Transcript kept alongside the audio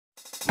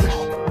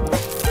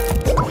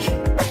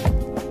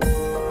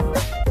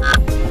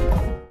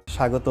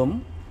স্বাগতম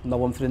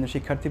নবম শ্রেণীর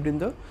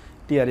শিক্ষার্থীবৃন্দ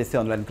TRSC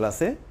অনলাইন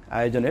ক্লাসে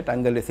আয়োজনে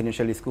Tangail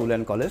residential school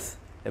and college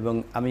এবং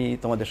আমি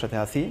তোমাদের সাথে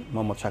আছি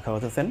Mohammad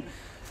Shakhawat Hossain,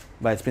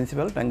 vice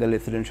principal Tangail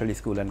residential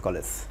school and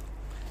college.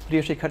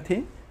 প্রিয় শিক্ষার্থী,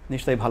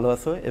 নিশ্চয়ই ভালো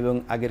আছো এবং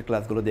আগের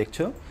ক্লাসগুলো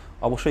দেখছো।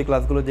 অবশ্যই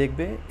ক্লাসগুলো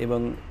দেখবে এবং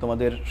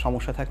তোমাদের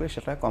সমস্যা থাকলে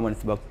সেটা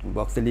কমেন্টস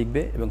বক্সে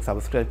লিখবে এবং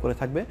সাবস্ক্রাইব করে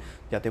থাকবে,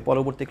 যাতে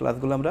পরবর্তী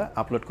ক্লাসগুলো আমরা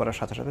আপলোড করার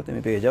সাথে সাথে তুমি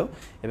পেয়ে যাও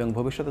এবং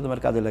ভবিষ্যতে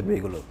তোমার কাজে লাগবে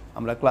এগুলো।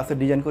 আমরা ক্লাসের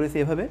ডিজাইন করেছি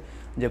এভাবে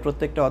যে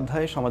প্রত্যেকটা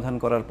অধ্যায় সমাধান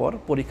করার পর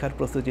পরীক্ষার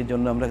প্রস্তুতির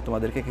জন্য আমরা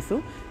তোমাদেরকে কিছু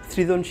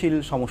সৃজনশীল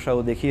সমস্যাও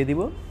দেখিয়ে দিব,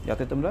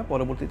 যাতে তোমরা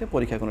পরবর্তীতে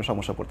পরীক্ষায় কোনো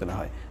সমস্যা পড়তে না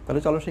হয়।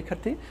 তাহলে চলো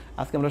শিক্ষার্থী,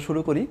 আজকে আমরা শুরু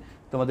করি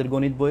তোমাদের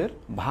গণিত বইয়ের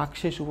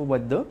ভাগশেষ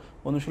উপপাদ্য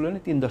অনুশীলনী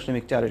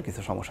 ৩.৪-এর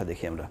কিছু সমস্যা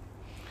দেখি আমরা।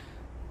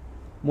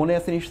 মনে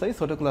আছে নিশ্চয়ই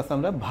ছোটো ক্লাসে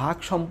আমরা ভাগ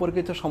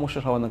সম্পর্কিত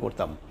সমস্যা সমাধান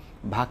করতাম।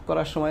 ভাগ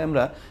করার সময়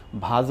আমরা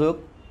ভাজক,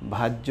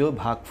 ভাজ্য,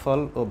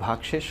 ভাগফল ও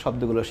ভাগশেষ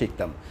শব্দগুলো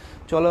শিখতাম।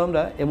 চলো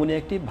আমরা এমনই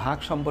একটি ভাগ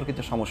সম্পর্কিত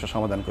সমস্যা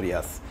সমাধান করি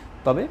আজ,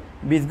 তবে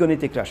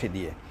বীজগণিতিক রাশি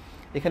দিয়ে।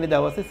 এখানে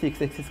দেওয়া আছে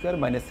 6x²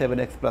 -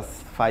 7x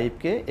 +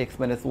 5কে x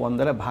 - 1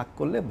 দ্বারা ভাগ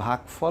করলে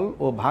ভাগফল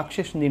ও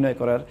ভাগশেষ নির্ণয়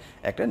করার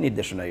একটা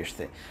নির্দেশনা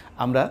এসছে।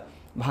 আমরা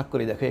ভাগ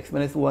করি, দেখো x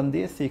 - 1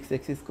 দিয়ে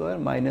 6x²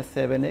 -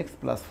 7x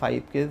 +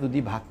 5কে যদি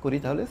ভাগ করি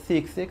তাহলে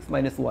 6x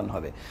 - 1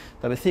 হবে।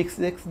 তবে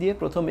 6x দিয়ে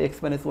প্রথম x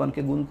 -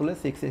 1কে গুণ করলে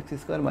 6x²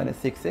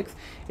 - 6x,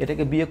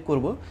 এটাকে বিয়োগ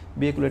করব,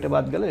 বিয়োগ করলে এটা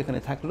বাদ গেল, এখানে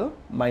থাকলো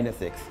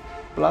 -x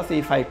প্লাস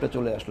এই 5টা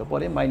চলে আসলো,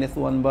 পরে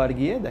 -1 বার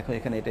গিয়ে দেখো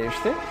এখানে এটা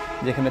এসছে,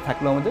 যেখানে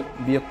থাকলো আমাদের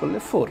বিয়োগ করলে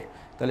 4।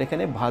 তাহলে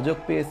এখানে ভাজক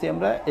পেয়েছি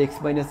আমরা x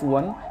 -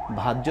 1,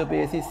 ভাজ্য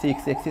পেয়েছি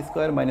 6x²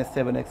 -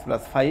 7x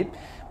 + 5,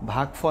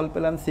 ভাগফল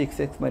পেলাম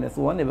 6x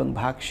 - 1 এবং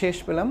ভাগশেষ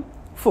পেলাম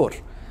 4।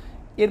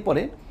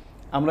 এরপরে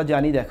আমরা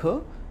জানি, দেখো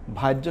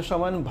ভাজ্য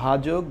সমান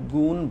ভাজক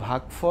গুণ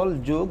ভাগফল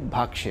যোগ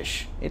ভাগশেষ,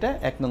 এটা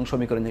 1 নং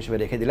সমীকরণ হিসেবে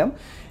রেখে দিলাম।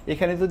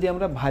 এখানে যদি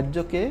আমরা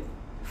ভাজ্যকে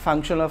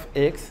function of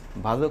x,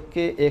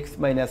 ভাজককে x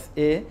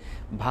 - a,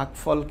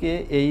 ভাগফলকে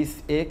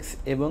hx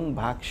এবং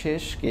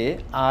ভাগশেষকে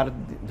r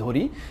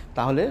ধরি,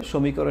 তাহলে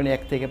সমীকরণ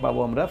 1 থেকে পাবো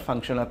আমরা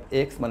ফাংশন অফ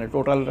x মানে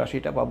টোটাল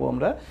রাশিটা পাবো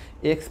আমরা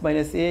x -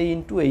 a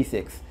 ×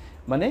 hx,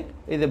 মানে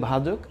এই যে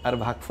ভাজক আর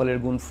ভাগফলের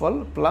গুণফল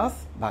প্লাস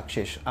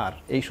ভাগশেষ r।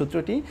 এই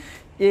সূত্রটি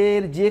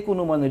এর যে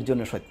কোনো মানের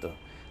জন্য সত্য।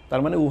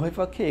 তার মানে উভয়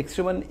পক্ষে x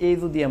 = a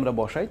যদি আমরা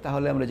বসাই,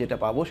 তাহলে আমরা যেটা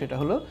পাবো সেটা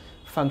হলো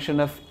ফাংশন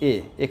অফ a,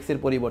 x এর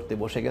পরিবর্তে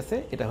বসে গেছে,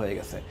 এটা হয়ে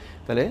গেছে।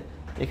 তাহলে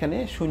এখানে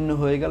 0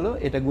 হয়ে গেল,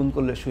 এটা গুণ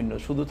করলে 0,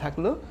 শুধু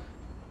থাকলো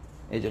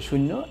এই যে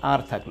 0 আর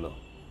থাকলো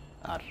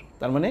আর,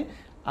 তার মানে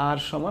r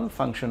সমান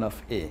ফাংশন অফ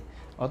a।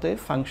 অতএব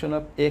ফাংশন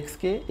অফ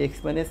x-কে x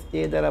 -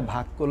 a দ্বারা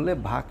ভাগ করলে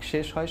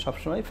ভাগশেষ হয়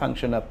সবসময়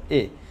ফাংশন অফ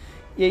a।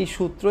 এই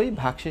সূত্রই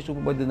ভাগশেষ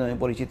উপপাদ্য নামে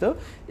পরিচিত।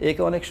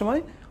 একে অনেক সময়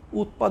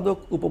উৎপাদক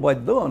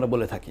উপপাদ্য আমরা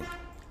বলে থাকি।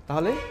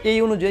 তাহলে এই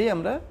অনুযায়ী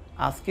আমরা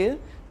আজকে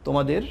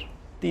তোমাদের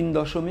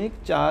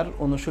 3.4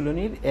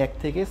 অনুশীলনীর 1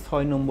 থেকে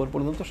 6 নম্বর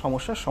পর্যন্ত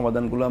সমস্যার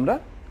সমাধানগুলো আমরা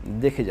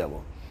দেখে যাব।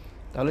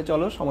 তাহলে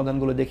চলো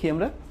সমাধানগুলো দেখি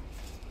আমরা।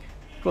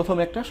 প্রথম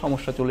একটা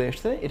সমস্যা চলে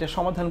এসছে, এটা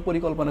সমাধান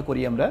পরিকল্পনা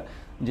করি আমরা,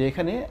 যে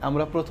এখানে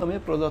আমরা প্রথমে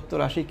প্রদত্ত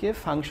রাশিকে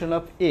ফাংশন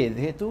অফ a,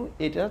 যেহেতু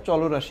এটা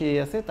চলরাশি a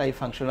আছে তাই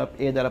ফাংশন অফ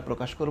a দ্বারা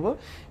প্রকাশ করব।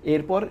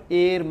 এরপর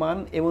a এর মান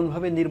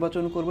এমনভাবে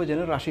নির্বাচন করব যেন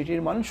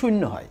রাশিটির মান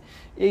 0 হয়।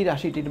 এই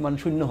রাশিটির মান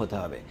 0 হতে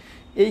হবে।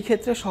 এই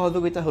ক্ষেত্রে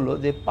সহযোগিতা হলো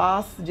যে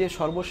 5 যে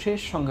সর্বশেষ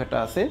সংখ্যাটা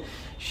আছে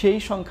সেই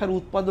সংখ্যার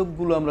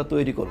উৎপাদকগুলো আমরা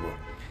তৈরি করব।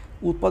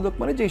 উৎপাদক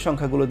মানে যেই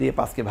সংখ্যাগুলো দিয়ে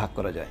 5কে ভাগ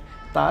করা যায়,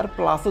 তার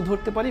প্লাসও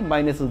ধরতে পারি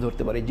মাইনাসও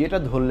ধরতে পারি, যেটা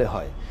ধরলে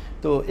হয়।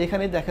 তো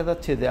এখানে দেখা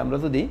যাচ্ছে যে আমরা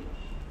যদি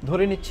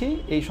ধরে নিচ্ছি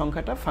এই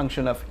সংখ্যাটা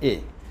ফাংশন অফ a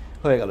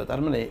হয়ে গেল,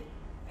 তার মানে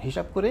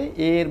হিসাব করে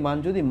a এর মান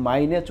যদি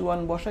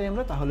 -1 বসাই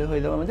আমরা, তাহলে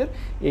হয়ে যাবে আমাদের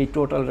এই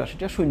টোটাল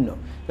রাশিটা 0।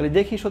 তাহলে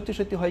দেখি সত্যি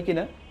সত্যি হয়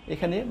কিনা।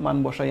 এখানে মান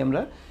বসাই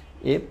আমরা,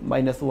 a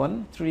 -1,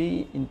 3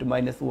 ×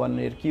 -1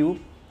 এর কিউব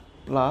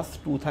প্লাস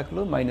 2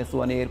 থাকলো,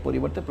 -1 এর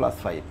পরিবর্তে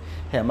 +5,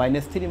 হ্যাঁ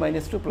 -3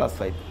 -2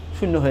 +5,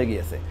 0 হয়ে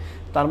গিয়েছে।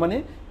 তার মানে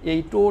এই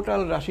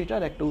টোটাল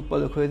রাশিটার একটা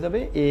উৎপাদক হয়ে যাবে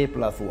a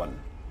 + 1।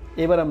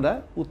 এবার আমরা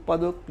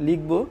উৎপাদক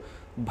লিখব।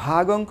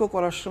 ভাগ অঙ্ক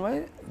করার সময়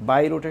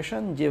বাই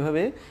রোটেশন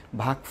যেভাবে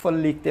ভাগফল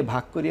লিখতে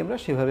ভাগ করি আমরা,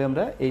 সেভাবে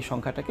আমরা এই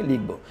সংখ্যাটাকে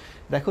লিখব।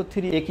 দেখো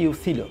 3a³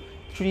 ছিল,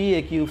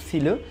 3a³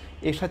 ছিল,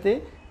 এর সাথে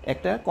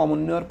একটা কমন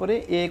নেওয়ার পরে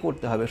a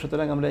করতে হবে,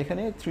 সুতরাং আমরা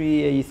এখানে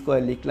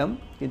 3a² লিখলাম।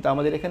 কিন্তু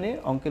আমাদের এখানে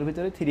অঙ্কের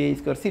ভিতরে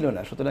 3a² ছিল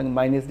না, সুতরাং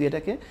মাইনাস দিয়ে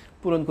এটাকে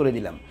পূরণ করে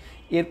দিলাম।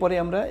 এরপরে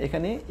আমরা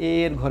এখানে a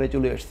এর ঘরে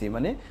চলে এসেছি,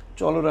 মানে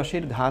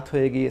চলরাশির ঘাত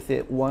হয়ে গিয়েছে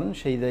 1,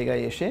 সেই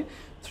জায়গায় এসে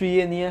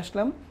 3a নিয়ে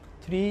আসলাম।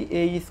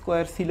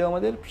 3a² ছিল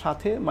আমাদের,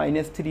 সাথে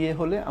 -3a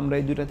হলে আমরা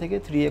এই দুটা থেকে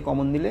 3a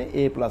কমন নিলে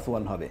a +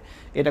 1 হবে।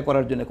 এটা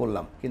করার জন্য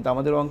করলাম, কিন্তু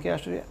আমাদের অঙ্কে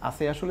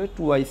আসলে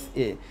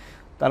 2a।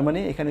 তার মানে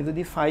এখানে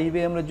যদি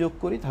 5a আমরা যোগ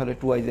করি তাহলে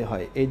 2a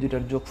হয়। এই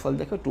দুটার যোগফল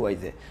দেখো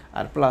 2a,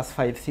 আর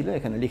 +5 ছিল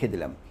এখানে লিখে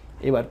দিলাম।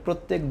 এবার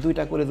প্রত্যেক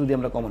দুইটা করে যদি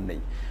আমরা কমন নেই,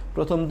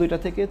 প্রথম দুইটা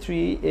থেকে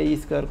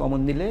 3a²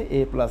 কমন নিলে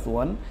a +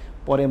 1,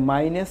 পরে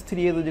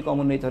 -3a যদি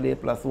কমন নেই তাহলে a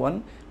 + 1,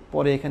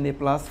 পরে এখানে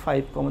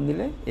 +5 কমন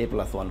দিলে a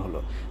 + 1 হলো।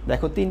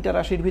 দেখো তিনটা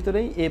রাশির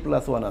ভিতরেই a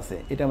 + 1 আছে,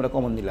 এটা আমরা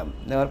কমন নিলাম।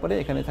 নেওয়ার পরে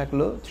এখানে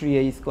থাকলো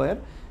 3a²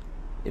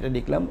 এটা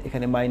লিখলাম,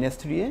 এখানে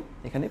 -3a,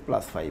 এখানে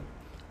 +5,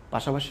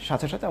 পাশাপাশি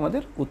সাথে সাথে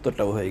আমাদের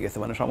উত্তরটাও হয়ে গেছে,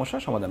 মানে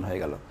সমস্যার সমাধান হয়ে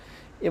গেল।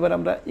 এবার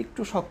আমরা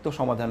একটু শক্ত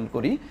সমাধান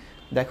করি।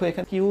 দেখো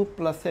এখানে কিউব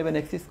 +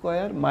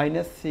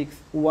 7x² -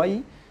 6y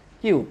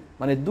কিউব,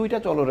 মানে দুইটা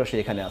চলরাশি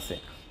এখানে আছে।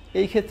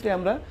 এই ক্ষেত্রে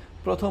আমরা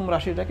প্রথম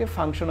রাশিটাকে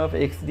ফাংশন অফ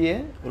এক্স দিয়ে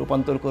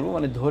রূপান্তর করব,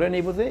 মানে ধরে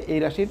নেব যে এই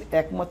রাশির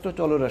একমাত্র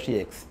চলরাশি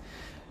এক্স।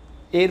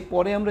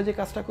 এরপরে আমরা যে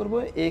কাজটা করব,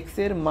 এক্স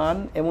এর মান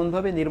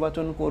এমনভাবে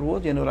নির্বাচন করব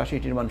যেন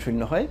রাশিটির মান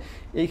 0 হয়।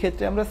 এই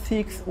ক্ষেত্রে আমরা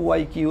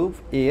 6y³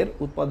 এর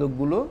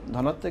উৎপাদকগুলো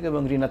ধনাত্মক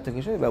এবং ঋণাত্মক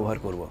হিসেবে ব্যবহার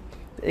করব।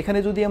 এখানে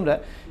যদি আমরা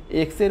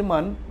এক্স এর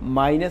মান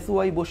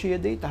 -y বসিয়ে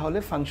দিই, তাহলে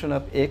ফাংশন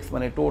অফ এক্স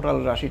মানে টোটাল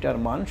রাশিটার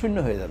মান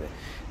 0 হয়ে যাবে।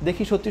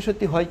 দেখি সত্যি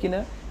সত্যি হয় কিনা।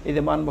 এই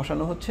যে মান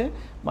বসানো হচ্ছে,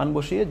 মান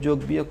বসিয়ে যোগ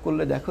বিয়োগ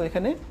করলে দেখো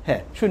এখানে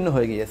হ্যাঁ 0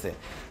 হয়ে গিয়েছে।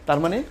 তার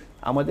মানে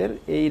আমাদের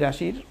এই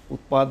রাশির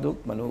উৎপাদক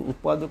মানে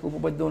উৎপাদক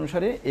উপপাদ্য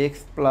অনুসারে x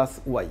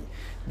 + y।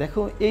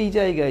 দেখো এই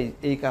জায়গায়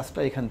এই কাজটা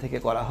এখান থেকে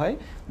করা হয়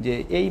যে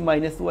এই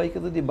 -y-কে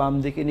যদি বাম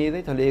দিকে নিয়ে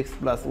দেয় তাহলে x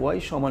 + y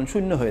 =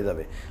 0 হয়ে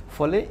যাবে।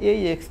 ফলে এই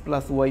x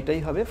 + y-টাই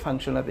হবে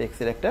ফাংশন অফ x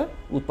এর একটা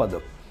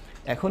উৎপাদক।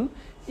 এখন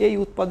এই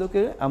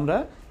উৎপাদকে আমরা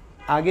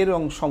আগের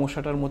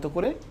সমস্যাটার মতো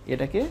করে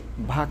এটাকে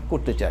ভাগ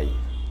করতে চাই।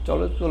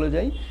 চলে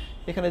যাই।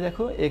 এখানে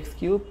দেখো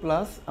x³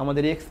 প্লাস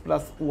আমাদের x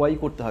 + y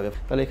করতে হবে,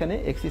 তাহলে এখানে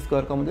x²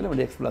 কমন দিলে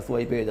আমরা x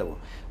 + y পেয়ে যাব।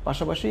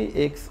 পাশাপাশি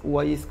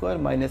xy²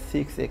 -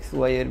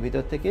 6xy এর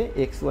ভিতর থেকে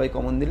xy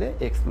কমন দিলে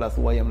x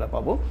 + y আমরা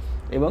পাবো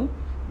এবং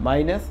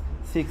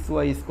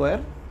 -6y²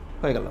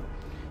 হয়ে গেল।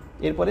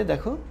 এরপরে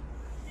দেখো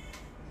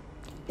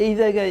এই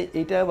জায়গায়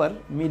এইটা আবার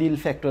মিডিল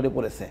ফ্যাক্টরে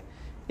পড়েছে,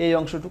 এই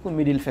অংশটুকু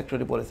মিডিল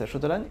ফ্যাক্টরে পড়েছে।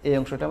 সুতরাং এই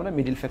অংশটা আমরা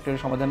মিডিল ফ্যাক্টরে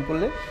সমাধান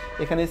করলে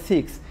এখানে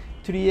 6,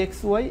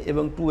 3xy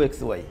এবং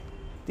 2xy,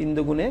 3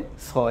 দুগুণে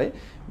 6,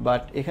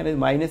 বাট এখানে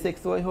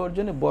 -xy হওয়ার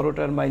জন্য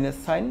বড়টার মাইনাস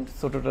সাইন,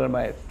 ছোটোটার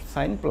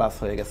সাইন প্লাস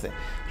হয়ে গেছে।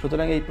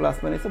 সুতরাং এই প্লাস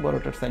মাইনাসে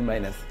বড়টার সাইন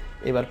মাইনাস।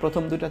 এবার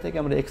প্রথম দুটা থেকে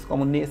আমরা x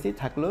কমন নিয়েছি,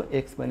 থাকলো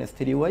x -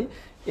 3y।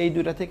 এই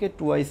দুটা থেকে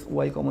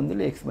 2y কমন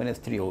দিলে x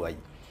 - 3y।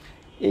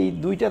 এই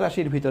দুইটা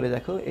রাশির ভিতরে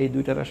দেখো, এই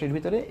দুইটা রাশির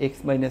ভিতরে x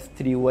 -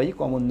 3y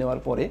কমন নেওয়ার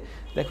পরে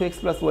দেখো x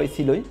 + y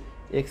ছিলই,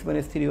 x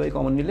 - 3y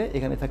কমন নিলে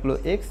এখানে থাকলো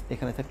x,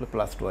 এখানে থাকলো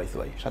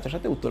 +2y, সাথে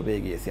সাথে উত্তর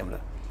পেয়ে গিয়েছি আমরা।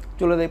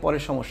 চলে যাই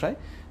পরের সমস্যায়।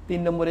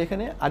 3 নম্বরে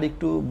এখানে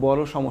আরেকটু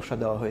বড় সমস্যা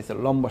দেওয়া হয়েছে,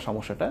 লম্বা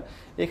সমস্যাটা।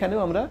 এখানেও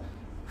আমরা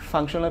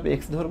ফাংশন অফ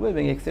এক্স ধরবো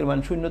এবং এক্স এর মান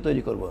 0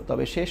 তৈরি করব।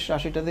 তবে শেষ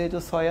রাশিটা যেহেতু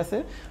 6 আছে,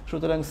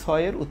 সুতরাং 6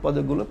 এর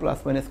উৎপাদকগুলো প্লাস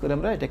মাইনাস করে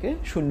আমরা এটাকে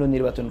 0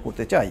 নির্বাচন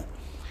করতে চাই।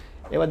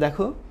 এবার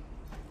দেখো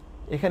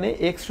এখানে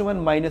x =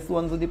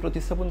 -1 যদি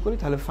প্রতিস্থাপন করি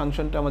তাহলে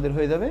ফাংশনটা আমাদের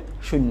হয়ে যাবে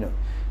 0।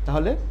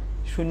 তাহলে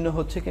 0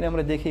 হচ্ছে কিনা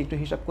আমরা দেখি একটু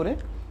হিসাব করে।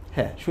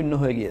 হ্যাঁ 0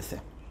 হয়ে গিয়েছে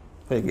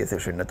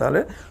 0।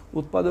 তাহলে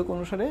উৎপাদক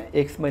অনুসারে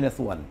x -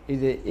 1, এই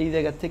যে এই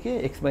জায়গা থেকে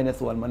x -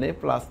 1 মানে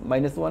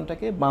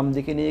 -1টাকে বাম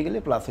দিকে নিয়ে গেলে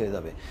প্লাস হয়ে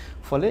যাবে।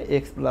 ফলে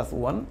x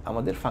 + 1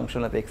 আমাদের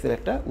ফাংশন অফ x এর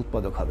একটা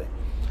উৎপাদক হবে।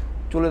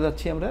 চলে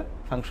যাচ্ছি আমরা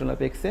ফাংশন অফ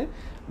x এ,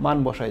 মান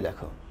বসাই।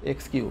 দেখো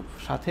x³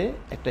 সাথে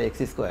একটা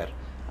x²,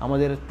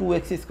 আমাদের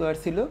 2x²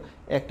 ছিল,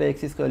 একটা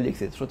x²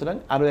 লিখছি, সুতরাং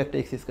আরও একটা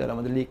x²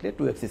 আমাদের লিখলে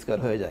 2x²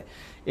 হয়ে যায়।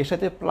 এর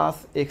সাথে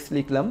 +x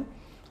লিখলাম,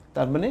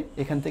 তার মানে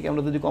এখান থেকে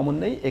আমরা যদি কমন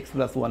নেই x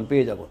 + 1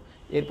 পেয়ে যাব।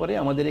 এরপরে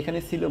আমাদের এখানে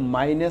ছিল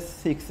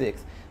 -6x,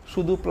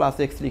 শুধু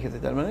 +x লিখেছে,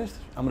 তার মানে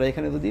আমরা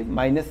এখানে যদি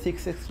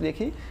 -6x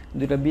লিখি,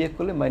 দুইটা বিয়োগ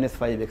করলে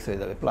 -5x হয়ে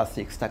যাবে,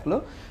 +6 থাকলো।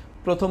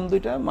 প্রথম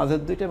দুইটা,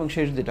 মাঝের দুইটা এবং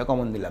শেষ দুইটা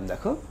কমন দিলাম।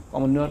 দেখো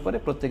কমন নেওয়ার পরে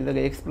প্রত্যেক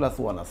জায়গায় x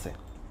 + 1 আছে,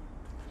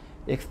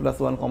 x +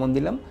 1 কমন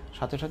দিলাম,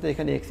 সাথে সাথে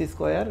এখানে x²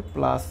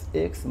 +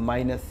 x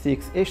 -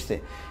 6 এসছে।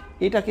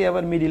 এটাকে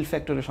আবার মিডিল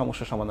ফ্যাক্টরে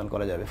সমস্যা সমাধান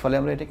করা যাবে। ফলে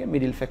আমরা এটাকে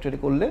মিডিল ফ্যাক্টরে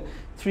করলে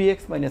 3x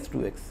 -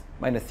 2x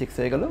 - 6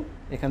 হয়ে গেল।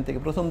 এখান থেকে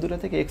প্রথম দুটা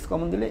থেকে x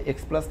কমন দিলে x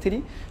 +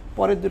 3,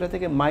 পরের দুটা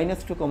থেকে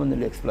 -2 কমন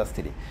দিলে x +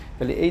 3।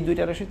 তাহলে এই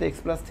দুইটা রাশিতে x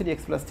 + 3, x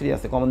 + 3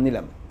 আছে, কমন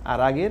নিলাম, আর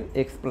আগের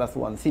x +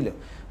 1 ছিল।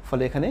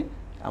 ফলে এখানে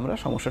আমরা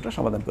সমস্যাটা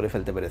সমাধান করে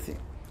ফেলতে পেরেছি।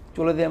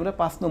 চলে যাই আমরা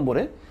 5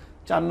 নম্বরে।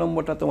 4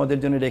 নম্বরটা তোমাদের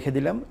জন্য রেখে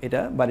দিলাম, এটা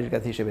বাড়ির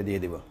কাছে হিসেবে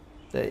দিয়ে দিব।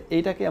 তাই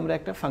এইটাকে আমরা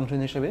একটা ফাংশন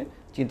হিসেবে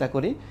চিন্তা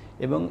করি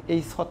এবং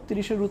এই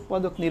 36-এর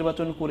উৎপাদক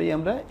নির্বাচন করেই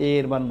আমরা a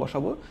এর মান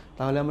বসাবো।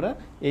 তাহলে আমরা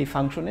এই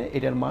ফাংশনে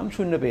এটার মান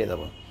 0 পেয়ে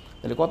যাব।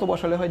 তাহলে কত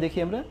বসালে হয় দেখি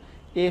আমরা।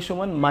 a =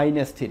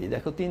 -3,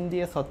 দেখো 3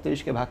 দিয়ে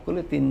 36কে ভাগ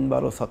করলে 3 ×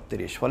 12 =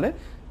 36, ফলে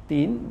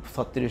 3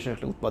 36-এর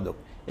একটা উৎপাদক।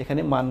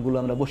 এখানে মানগুলো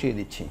আমরা বসিয়ে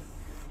দিচ্ছি,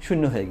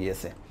 0 হয়ে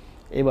গিয়েছে।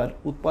 এবার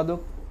উৎপাদক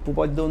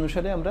উপপাদ্য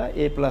অনুসারে আমরা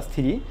a +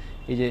 3,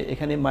 এই যে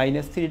এখানে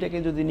 -3টাকে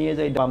যদি নিয়ে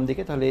যাই বাম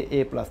দিকে তাহলে a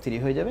 + 3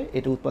 হয়ে যাবে,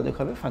 এটা উৎপাদক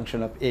হবে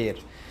ফাংশন অফ a এর।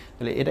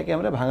 তাহলে এটাকে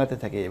আমরা ভাঙাতে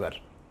থাকি। এবার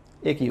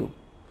a³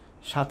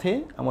 সাথে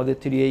আমাদের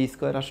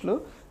 3a² আসলো,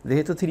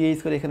 যেহেতু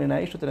 3a² এখানে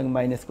নাই সুতরাং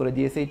মাইনাস করে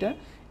দিয়েছে এটা।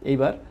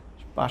 এইবার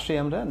পাশে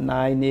আমরা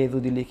 9a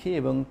যদি লিখি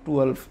এবং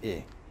 12a,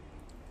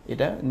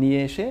 এটা নিয়ে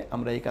এসে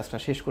আমরা এই কাজটা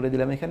শেষ করে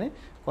দিলাম। এখানে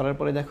করার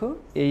পরে দেখো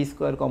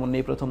a² কমন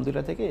নেই প্রথম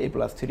দুটা থেকে, a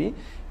 + 3,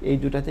 এই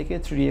দুটা থেকে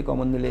 3a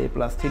কমন নিলে a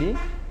 + 3,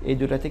 এই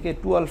দুটা থেকে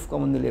 12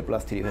 কমন নিলে a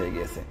 + 3 হয়ে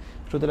গিয়েছে।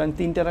 সুতরাং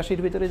তিনটা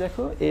রাশির ভিতরে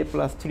দেখো a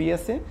 + 3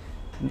 আছে,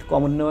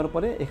 কমন নেওয়ার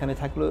পরে এখানে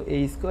থাকলো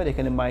a²,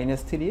 এখানে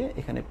 -3a,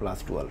 এখানে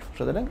 +12,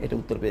 সুতরাং এটা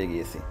উত্তর পেয়ে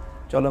গিয়েছি।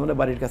 চলো আমরা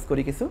বাড়ির কাজ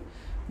করি কিছু।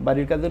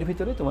 বাড়ির কাজের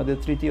ভিতরে তোমাদের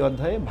তৃতীয়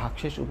অধ্যায়ে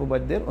ভাগশেষ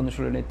উপপাদ্যের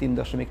অনুশীলনের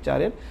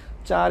 3.4-এর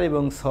 4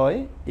 এবং 6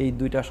 এই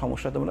দুইটা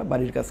সমস্যা তোমরা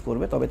বাড়ির কাজ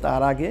করবে। তবে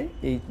তার আগে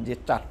এই যে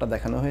চারটা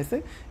দেখানো হয়েছে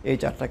এই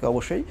চারটাকে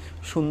অবশ্যই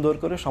সুন্দর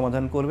করে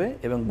সমাধান করবে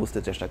এবং বুঝতে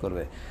চেষ্টা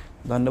করবে।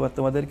 ধন্যবাদ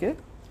তোমাদেরকে।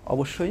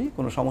 অবশ্যই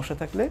কোনো সমস্যা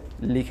থাকলে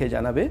লিখে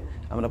জানাবে,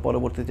 আমরা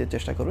পরবর্তীতে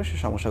চেষ্টা করব সেই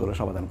সমস্যাগুলো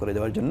সমাধান করে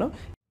দেওয়ার জন্য।